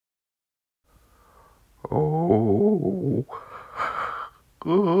Oh,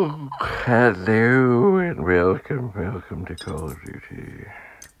 oh, hello and welcome to Call of Duty.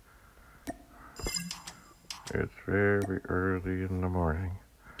 It's very early in the morning.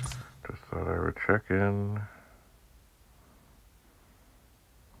 Just thought I would check in.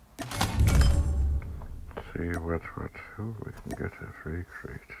 See what's what. Ooh, we can get a free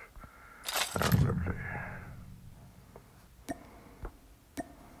crate. How lovely.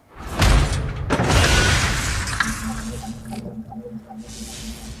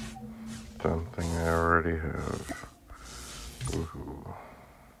 Something I already have. Woohoo.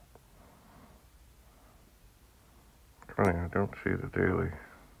 Funny, I don't see the daily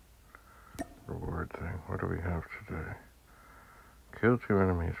reward thing. What do we have today? Kill 2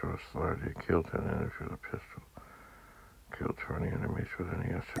 enemies with a slide. Kill 10 enemies with a pistol. Kill 20 enemies with any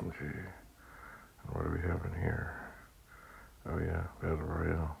SMG. And what do we have in here? Oh yeah, Battle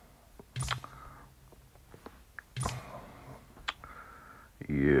Royale.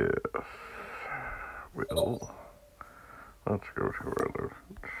 Yes. Well, let's go to our loot.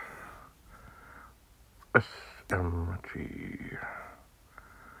 SMG.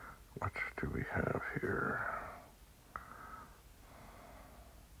 What do we have here?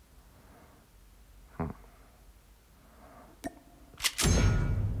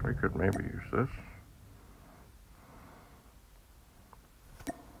 We could maybe use this.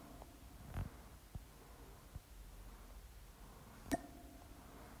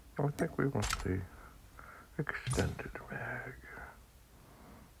 I think we want the extended mag.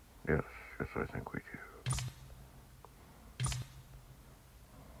 Yes, I think we do.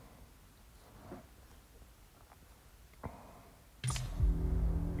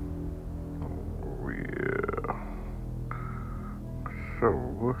 Oh yeah. So,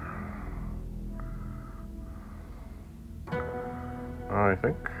 I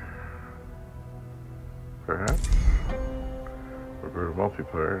think perhaps we'll go to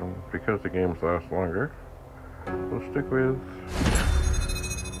multiplayer, and because the games last longer, we'll stick with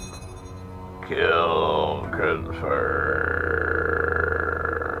kill confirmed.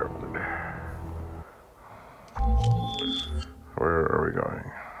 Where are we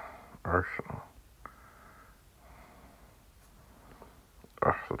going? Arsenal.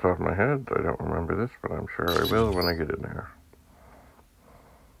 Off the top of my head, I don't remember this, but I'm sure I will when I get in there.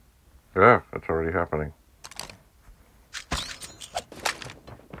 Yeah, that's already happening.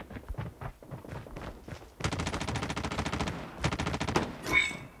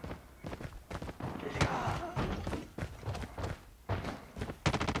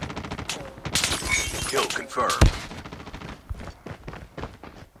 Kill confirmed.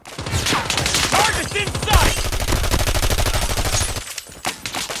 Target's in sight!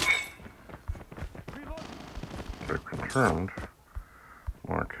 So confirmed.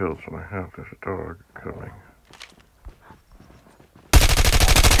 More kills than I have. There's a dog coming.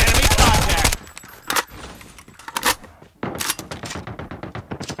 Enemy contact!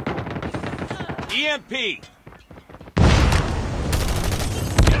 EMP!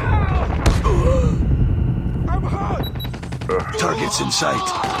 I'm hot! Target's in sight.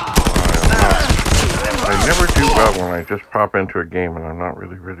 I never do well when I just pop into a game and I'm not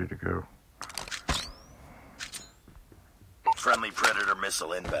really ready to go. Friendly Predator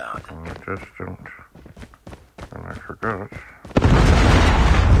missile inbound. And I just don't. And I forgot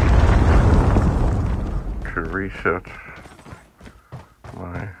to reset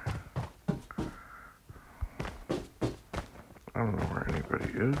my... I don't know where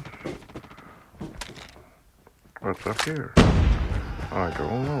anybody is. What's up here? I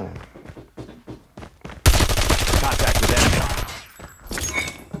don't know. Contact with enemy.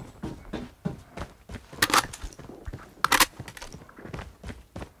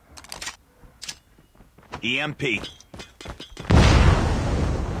 EMP.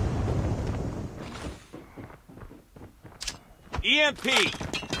 EMP.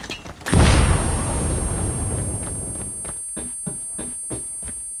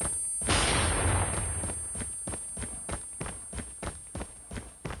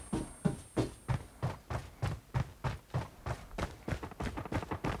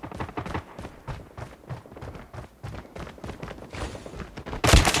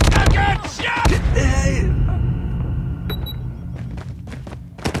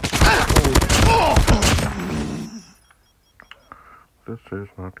 This is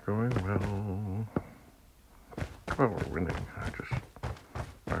not going well. Well, we're winning.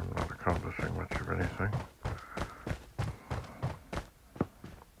 I'm not accomplishing much of anything.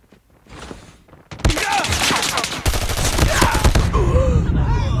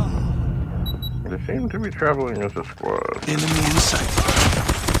 They seem to be traveling as a squad. Enemy in sight.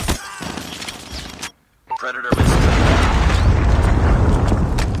 Predator missile inbound.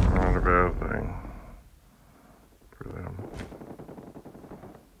 Not a bad thing for them.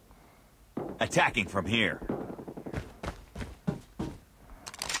 Attacking from here.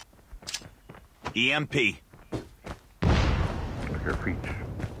 EMP. Look your feet.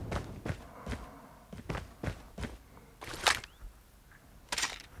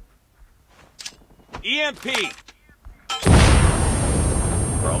 EMP.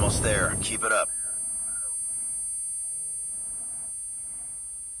 We're almost there. Keep it up.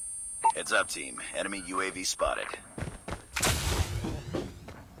 Heads up, team. Enemy UAV spotted.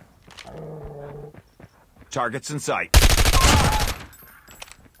 Targets in sight.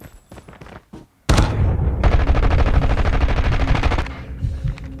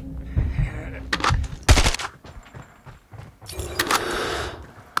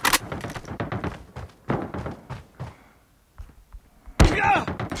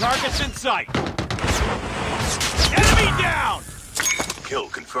 Targets in sight. Enemy down. Kill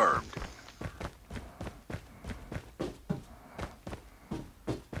confirmed.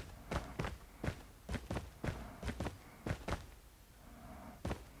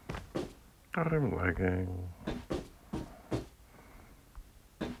 I'm lagging.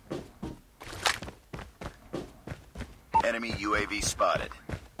 Enemy UAV spotted.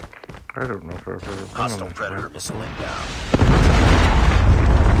 I don't know if I've ever been Hostile on this Predator map missile before. inbound.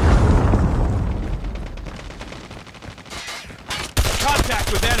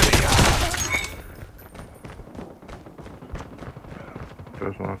 Contact with enemy.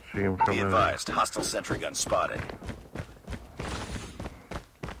 Does not seem Be familiar. advised, hostile sentry gun spotted.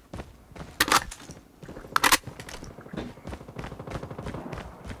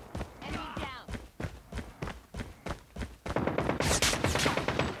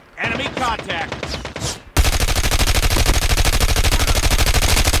 Enemy contact.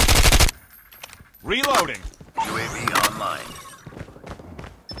 Reloading. UAV online.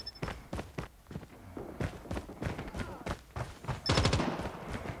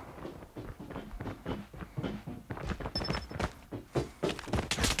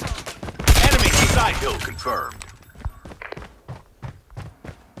 Enemy inside. Kill confirmed.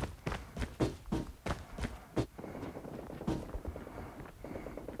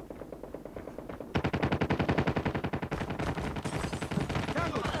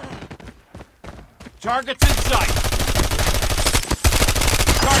 Targets in sight.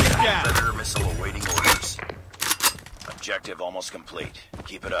 Target down. Predator missile awaiting orders. Objective almost complete.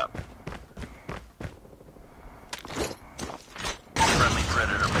 Keep it up. Friendly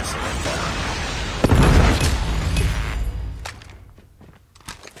Predator missile inbound.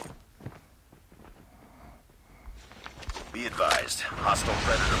 Be advised, hostile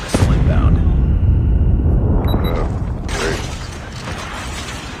Predator missile inbound. Great.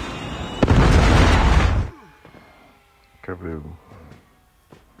 Kaboom.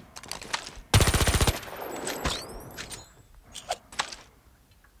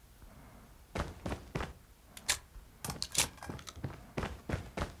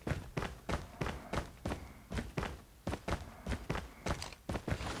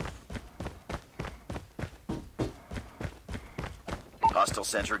 Hostile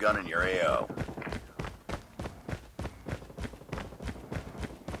sentry gun in your AO.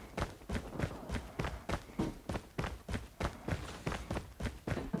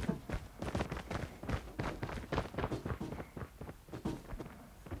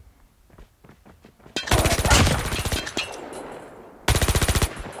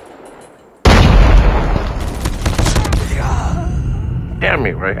 Damn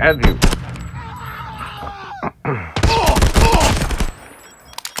it, I had you.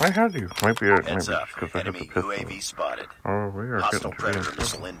 I had you. Might be it. Heads Maybe up. just because I hit the Enemy pistol. UAV spotted. Oh, we are Hostile getting to be in Predator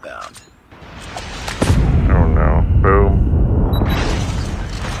missile trouble. inbound. Oh no. Boom.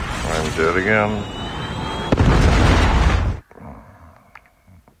 I'm dead again.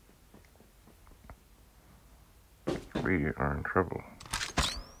 We are in trouble.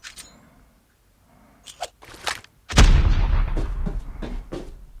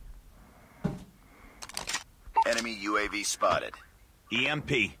 Enemy UAV spotted. EMP.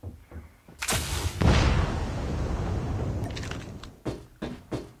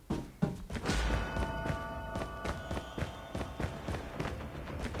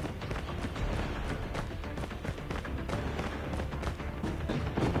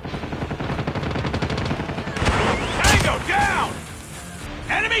 Tango down!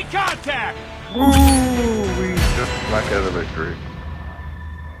 Enemy contact! Woo! We just snuck out of victory.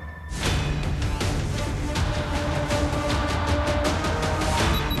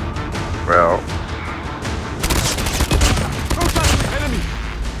 Well,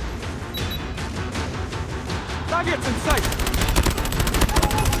 Targets in sight!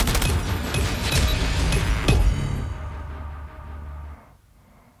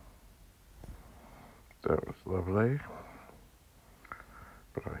 That was lovely.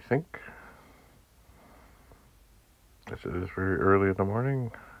 But I think, as it is very early in the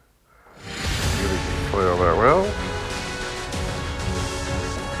morning, really didn't play all that well.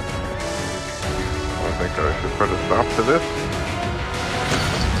 I think I should put a stop to this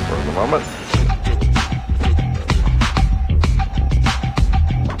for the moment.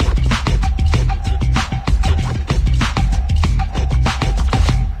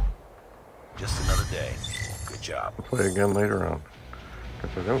 Just another day. Good job. I'll play again later on,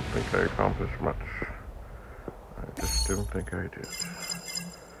 because I don't think I accomplished much. I just didn't think I did.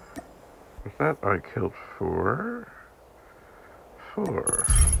 With that, I killed 4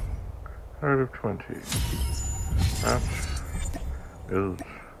 out of 20. That is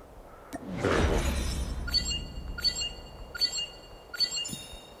terrible.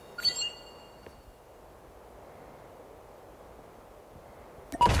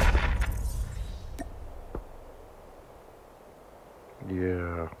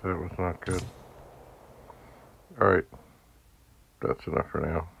 Yeah, that was not good. Alright, that's enough for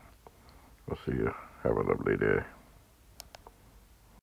now. We'll see you. Have a lovely day.